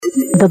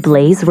The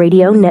Blaze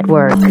Radio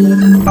Network.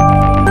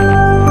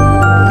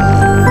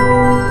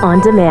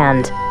 On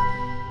demand.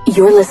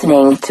 You're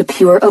listening to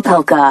Pure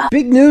Opelka.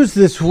 Big news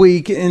this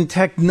week in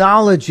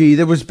technology.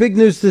 There was big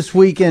news this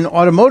week in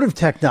automotive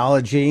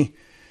technology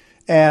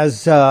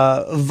as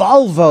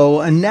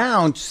Volvo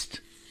announced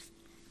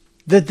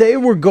that they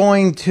were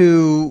going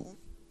to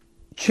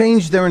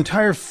change their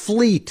entire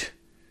fleet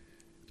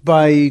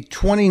by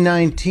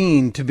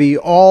 2019 to be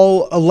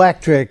all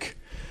electric.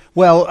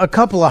 Well, a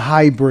couple of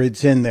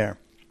hybrids in there.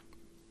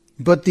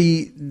 But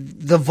the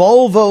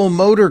Volvo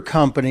Motor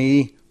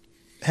Company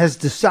has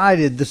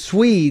decided, the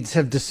Swedes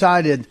have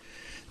decided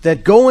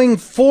that going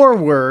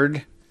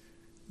forward,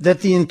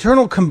 that the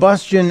internal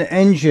combustion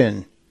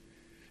engine,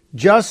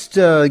 just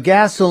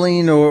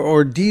gasoline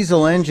or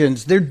diesel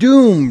engines, they're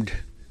doomed.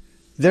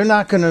 They're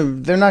not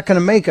gonna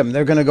make them.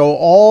 They're gonna go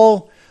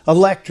all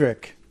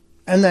electric,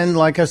 and then,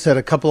 like I said,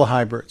 a couple of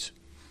hybrids.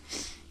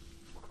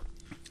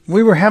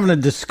 We were having a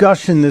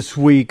discussion this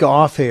week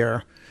off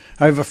air.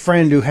 I have a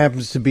friend who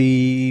happens to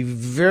be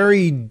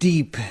very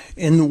deep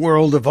in the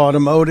world of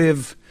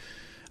automotive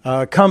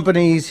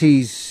companies.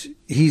 He's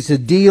a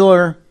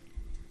dealer.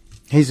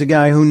 He's a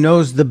guy who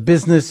knows the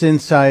business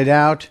inside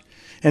out.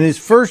 And his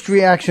first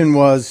reaction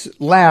was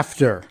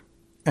laughter.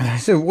 And I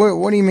said,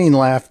 what do you mean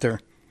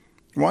laughter?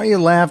 Why are you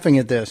laughing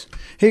at this?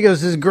 He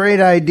goes, this is a great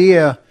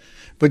idea,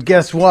 but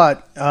guess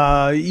what?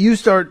 You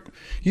start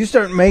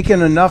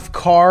making enough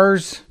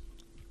cars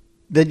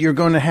that you're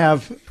going to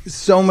have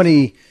so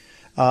many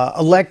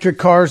electric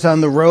cars on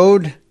the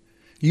road,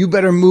 you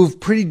better move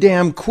pretty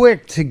damn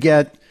quick to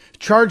get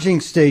charging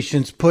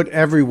stations put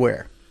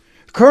everywhere.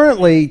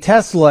 Currently,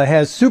 Tesla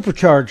has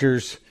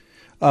superchargers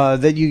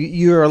that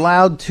you're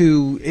allowed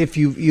to, if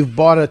you've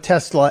bought a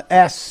Tesla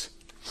S,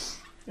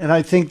 and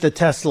I think the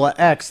Tesla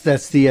X,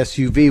 that's the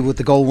SUV with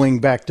the gold wing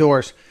back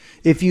doors.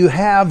 If you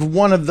have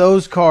one of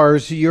those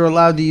cars, you're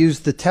allowed to use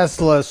the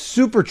Tesla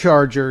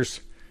superchargers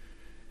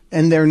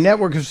and their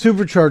network of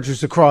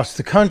superchargers across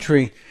the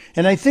country.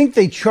 And I think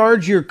they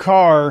charge your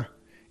car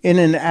in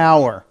an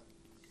hour.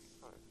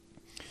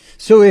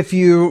 So if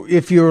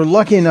you're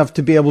lucky enough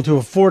to be able to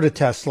afford a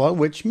Tesla,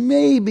 which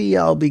maybe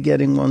I'll be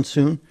getting one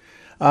soon,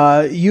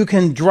 you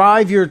can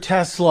drive your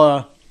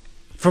Tesla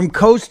from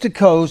coast to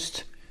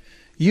coast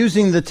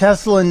using the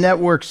Tesla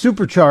network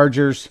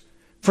superchargers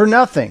for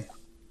nothing.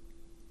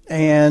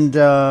 And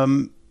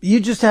you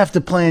just have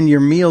to plan your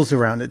meals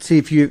around it. See,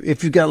 if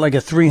you've got like a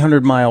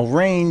 300-mile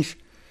range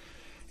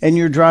and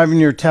you're driving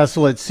your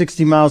Tesla at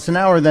 60 miles an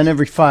hour, then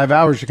every 5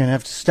 hours you're going to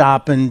have to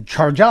stop and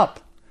charge up.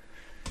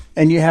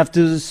 And you have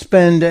to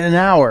spend an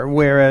hour,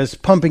 whereas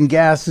pumping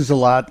gas is a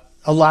lot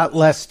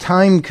less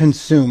time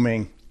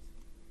consuming.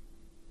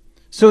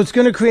 So it's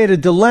going to create a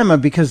dilemma,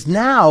 because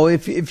now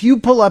if you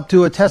pull up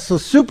to a Tesla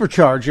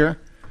supercharger,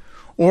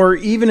 or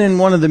even in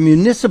one of the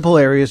municipal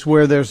areas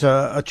where there's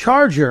a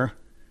charger,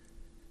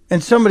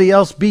 and somebody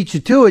else beats you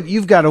to it,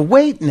 you've got to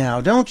wait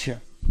now, don't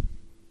you?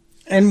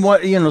 And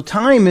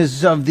time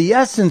is of the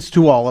essence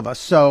to all of us.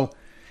 So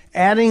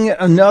adding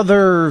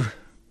another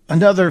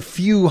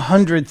few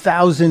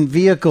 100,000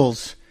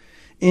 vehicles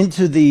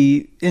into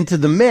the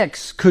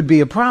mix could be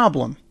a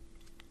problem.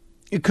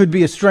 It could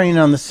be a strain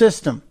on the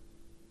system.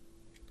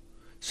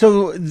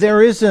 So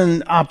there is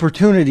an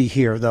opportunity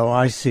here, though,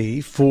 I see,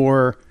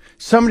 for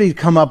somebody to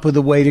come up with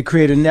a way to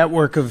create a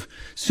network of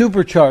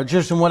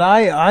superchargers. And what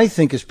I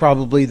think is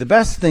probably the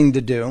best thing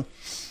to do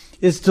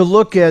is to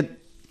look at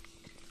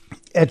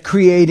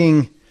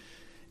creating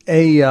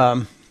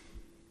a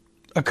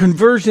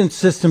conversion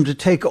system to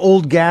take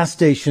old gas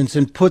stations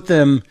and put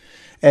them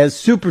as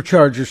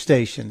supercharger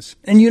stations.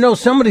 And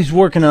somebody's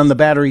working on the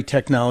battery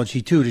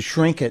technology too to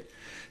shrink it.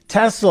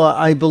 Tesla,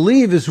 I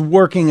believe, is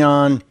working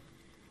on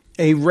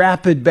a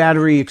rapid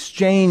battery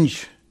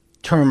exchange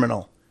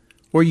terminal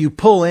where you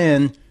pull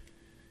in,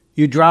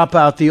 you drop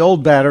out the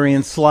old battery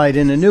and slide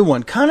in a new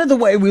one. Kind of the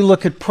way we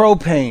look at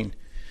propane.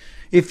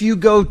 If you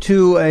go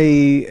to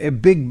a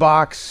big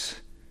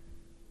box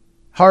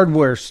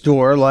hardware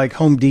store like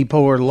Home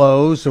Depot or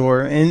Lowe's,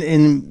 or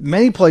in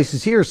many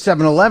places here,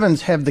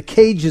 7-Elevens have the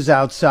cages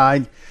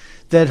outside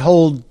that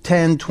hold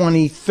 10,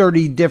 20,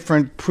 30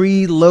 different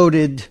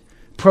preloaded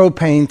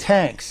propane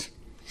tanks.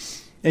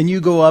 And you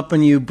go up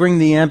and you bring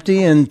the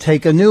empty and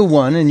take a new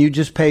one, and you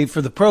just pay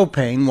for the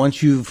propane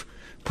once you've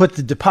put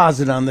the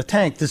deposit on the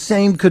tank. The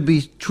same could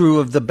be true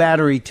of the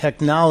battery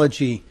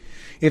technology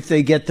if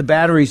they get the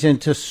batteries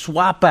into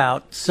swap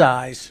out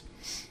size.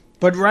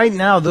 But right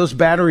now, those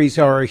batteries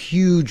are a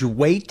huge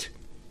weight.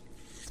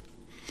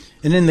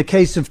 And in the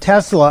case of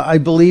Tesla, I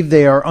believe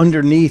they are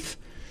underneath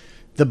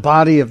the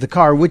body of the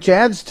car, which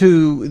adds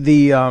to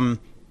the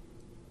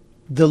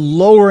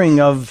lowering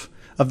of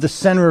the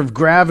center of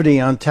gravity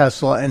on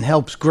Tesla and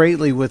helps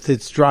greatly with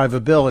its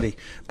drivability.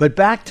 But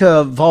back to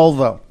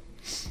Volvo.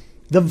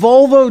 The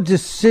Volvo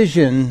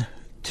decision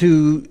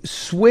to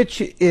switch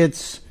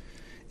its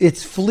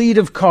fleet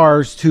of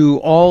cars to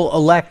all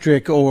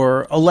electric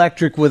or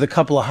electric with a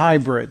couple of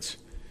hybrids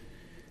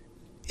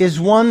is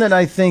one that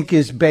I think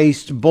is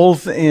based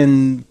both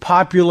in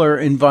popular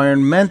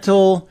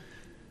environmental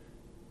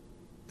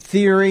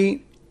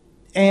theory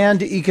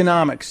and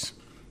economics.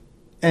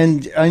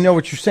 And I know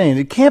what you're saying.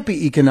 It can't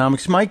be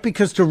economics, Mike,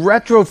 because to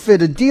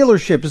retrofit a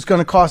dealership is going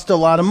to cost a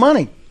lot of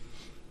money.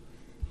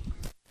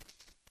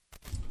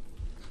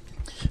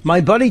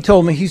 My buddy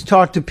told me he's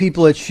talked to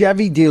people at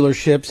Chevy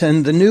dealerships,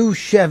 and the new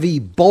Chevy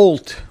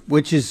Bolt,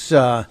 which is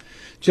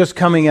just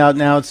coming out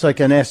now, it's like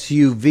an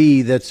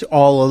SUV that's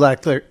all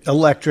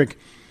electric.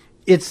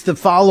 It's the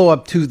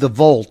follow-up to the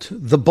Volt.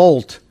 The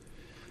Bolt,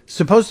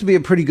 supposed to be a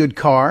pretty good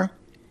car,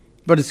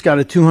 but it's got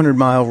a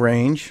 200-mile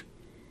range,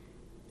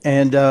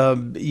 and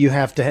you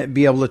have to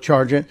be able to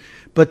charge it.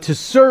 But to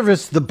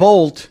service the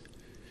Bolt,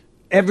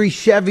 every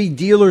Chevy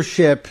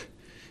dealership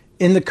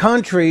in the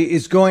country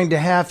is going to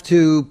have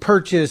to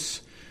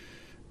purchase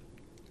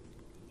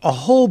a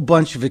whole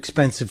bunch of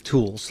expensive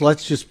tools.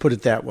 Let's just put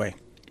it that way.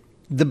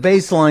 The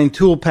baseline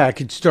tool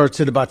package starts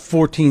at about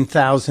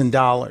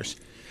 $14,000.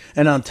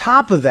 And on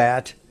top of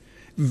that,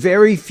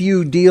 very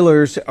few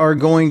dealers are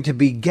going to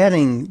be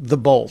getting the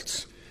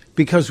Bolts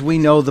because we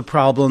know the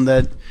problem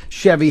that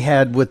Chevy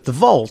had with the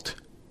Volt.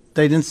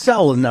 They didn't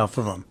sell enough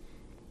of them.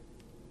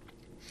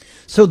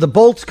 So the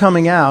Bolt's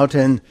coming out,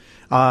 and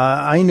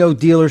I know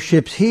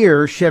dealerships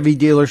here, Chevy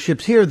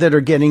dealerships here, that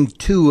are getting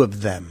 2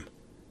 of them.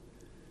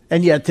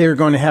 And yet they're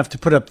going to have to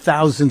put up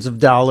thousands of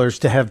dollars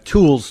to have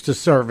tools to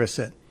service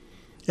it.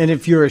 And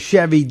if you're a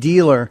Chevy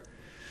dealer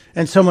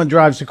and someone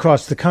drives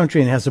across the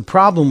country and has a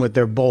problem with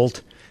their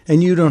Bolt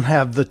and you don't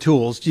have the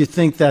tools, do you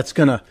think that's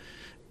going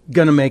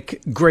to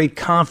make great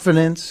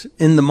confidence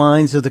in the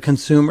minds of the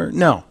consumer?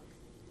 No.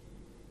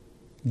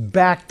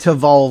 Back to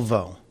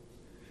Volvo.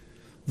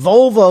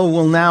 Volvo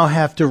will now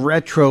have to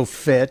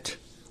retrofit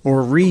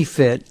or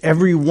refit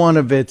every one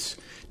of its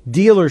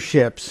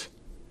dealerships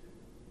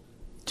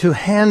to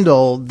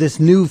handle this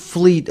new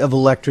fleet of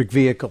electric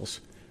vehicles,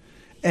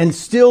 and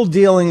still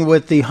dealing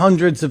with the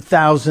hundreds of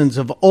thousands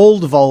of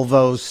old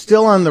Volvos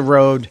still on the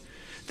road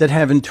that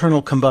have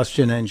internal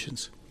combustion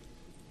engines.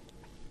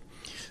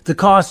 The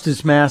cost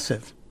is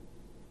massive.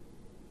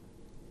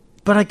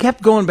 But I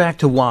kept going back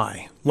to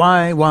why.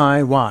 Why?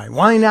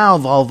 Why now,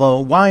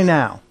 Volvo? Why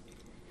now?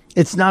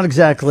 It's not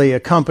exactly a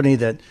company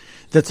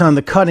that's on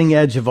the cutting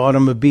edge of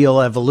automobile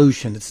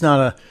evolution. It's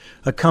not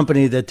a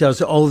company that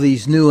does all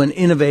these new and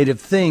innovative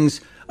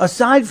things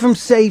aside from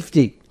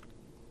safety.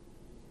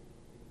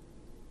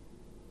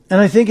 And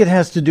I think it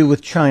has to do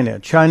with China.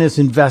 China's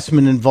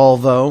investment in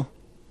Volvo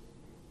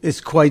is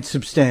quite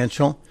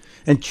substantial.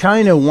 And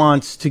China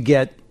wants to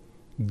get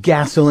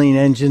gasoline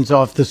engines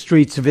off the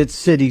streets of its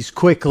cities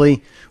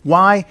quickly.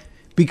 Why?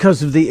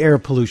 Because of the air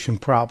pollution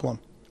problem.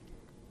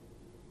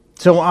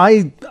 So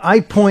I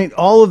point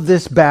all of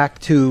this back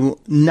to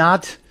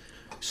not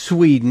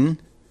Sweden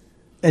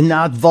and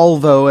not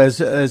Volvo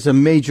as a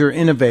major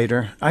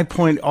innovator. I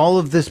point all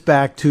of this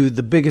back to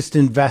the biggest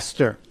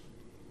investor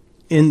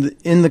in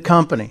the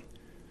company.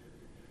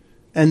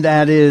 And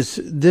that is,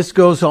 this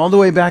goes all the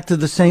way back to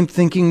the same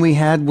thinking we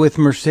had with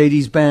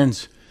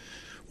Mercedes-Benz.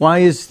 Why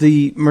is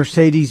the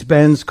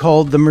Mercedes-Benz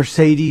called the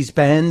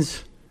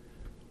Mercedes-Benz?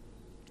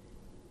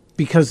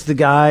 Because the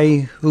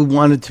guy who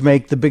wanted to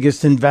make the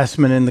biggest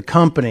investment in the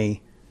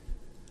company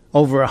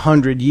over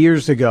 100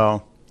 years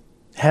ago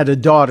had a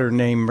daughter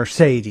named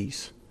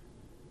Mercedes.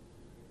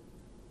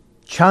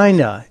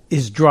 China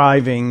is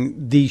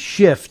driving the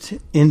shift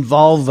in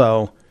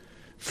Volvo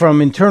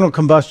from internal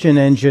combustion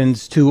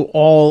engines to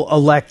all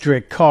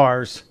electric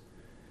cars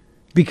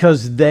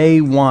because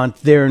they want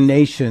their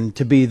nation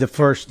to be the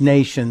first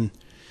nation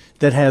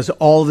that has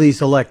all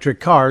these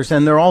electric cars,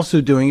 and they're also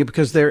doing it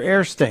because their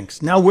air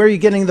stinks. Now, where are you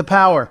getting the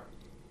power?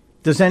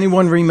 Does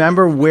anyone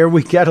remember where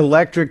we get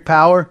electric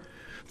power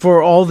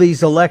for all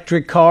these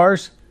electric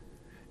cars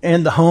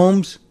and the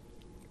homes?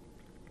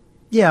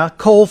 Yeah,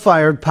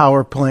 coal-fired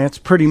power plants,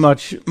 pretty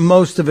much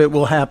most of it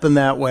will happen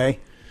that way.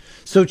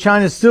 So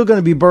China's still going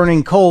to be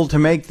burning coal to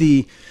make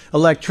the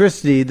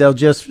electricity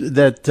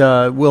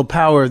that will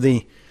power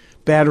the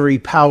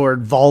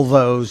battery-powered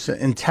Volvos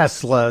and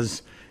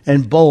Teslas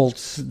and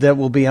Bolts that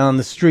will be on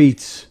the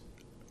streets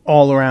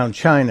all around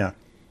China.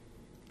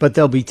 But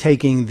they'll be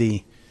taking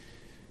the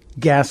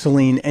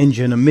gasoline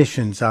engine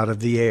emissions out of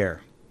the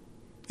air.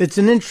 It's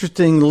an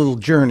interesting little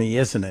journey,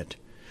 isn't it?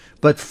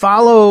 But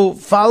follow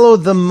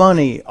the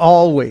money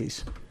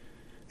always.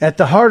 At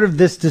the heart of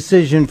this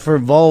decision for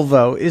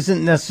Volvo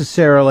isn't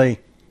necessarily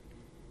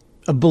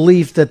a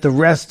belief that the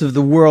rest of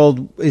the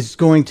world is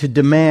going to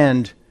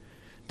demand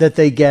that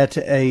they get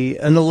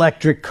an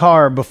electric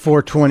car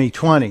before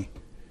 2020.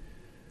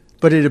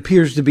 But it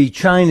appears to be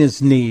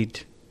China's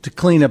need to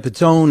clean up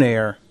its own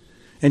air,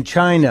 and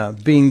China,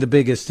 being the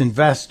biggest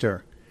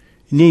investor,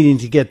 needing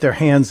to get their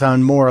hands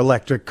on more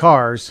electric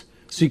cars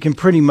so you can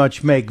pretty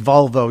much make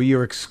Volvo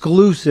your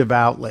exclusive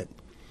outlet.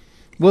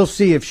 We'll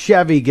see if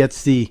Chevy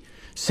gets the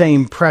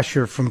same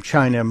pressure from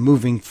China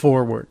moving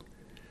forward.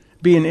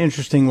 Be an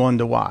interesting one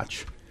to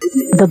watch.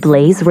 The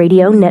Blaze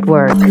Radio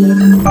Network.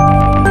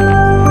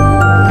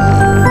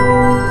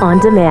 On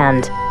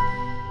demand.